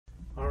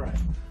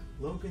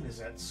Logan is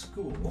at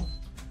school,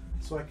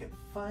 so I can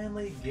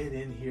finally get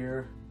in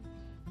here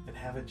and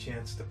have a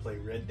chance to play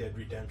Red Dead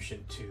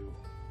Redemption 2.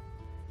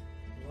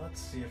 Let's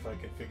see if I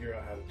can figure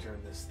out how to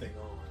turn this thing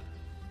on.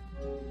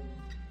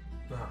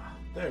 Ah,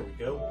 there we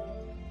go.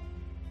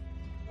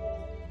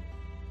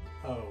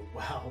 Oh,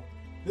 wow.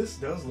 This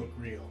does look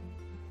real.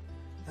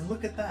 And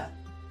look at that.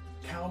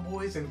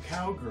 Cowboys and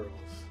cowgirls.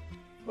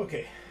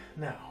 Okay,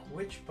 now,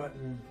 which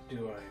button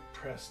do I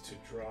press to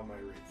draw my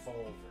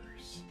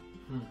revolvers?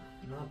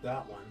 Not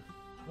that one.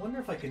 I wonder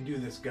if I can do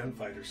this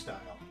gunfighter style.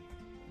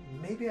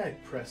 Maybe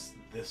I'd press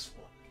this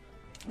one.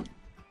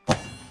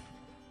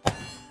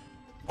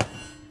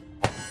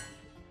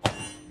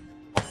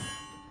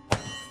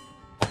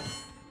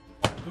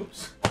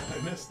 Oops,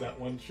 I missed that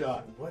one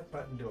shot. What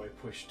button do I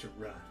push to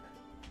run?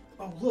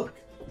 Oh look,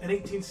 an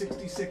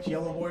 1866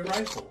 Yellow Boy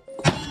rifle.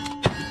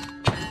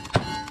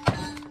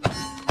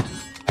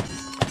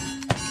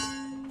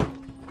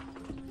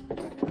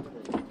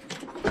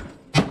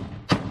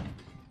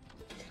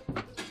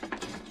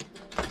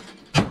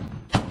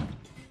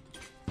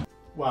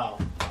 Wow,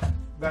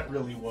 that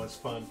really was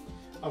fun.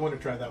 I want to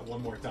try that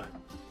one more time.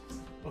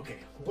 Okay,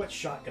 what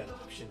shotgun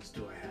options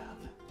do I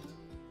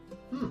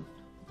have?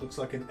 Looks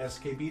like an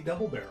SKB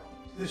double barrel.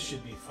 This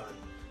should be fun.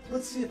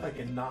 Let's see if I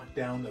can knock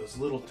down those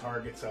little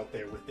targets out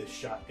there with this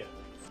shotgun.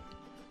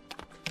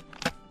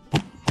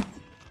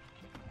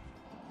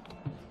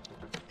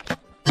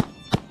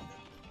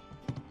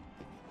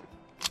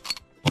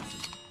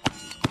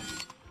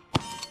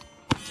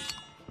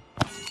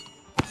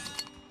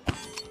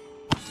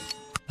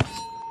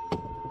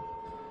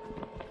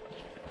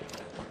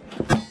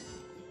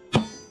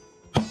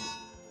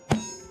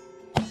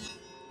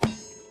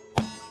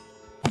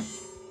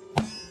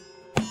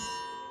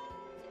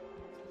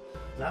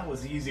 That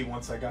was easy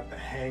once I got the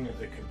hang of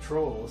the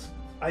controls.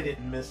 I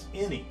didn't miss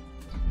any.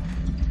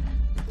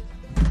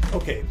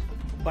 Okay,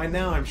 by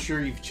now I'm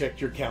sure you've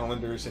checked your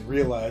calendars and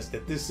realized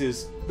that this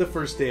is the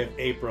first day of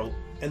April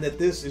and that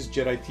this is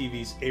Jedi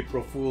TV's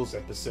April Fool's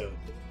episode.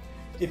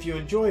 If you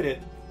enjoyed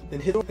it, then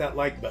hit that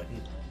like button.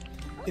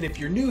 And if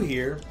you're new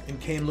here and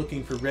came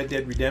looking for Red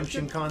Dead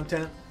Redemption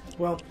content,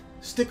 well,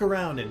 stick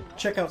around and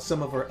check out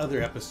some of our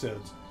other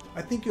episodes.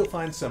 I think you'll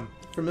find some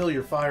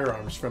familiar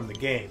firearms from the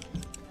game.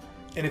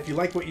 And if you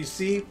like what you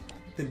see,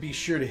 then be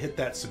sure to hit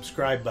that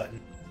subscribe button.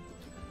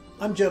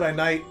 I'm Jedi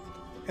Knight,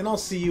 and I'll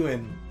see you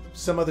in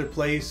some other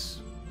place,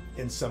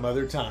 in some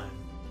other time.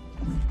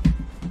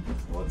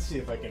 Let's see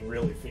if I can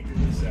really figure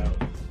this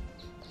out.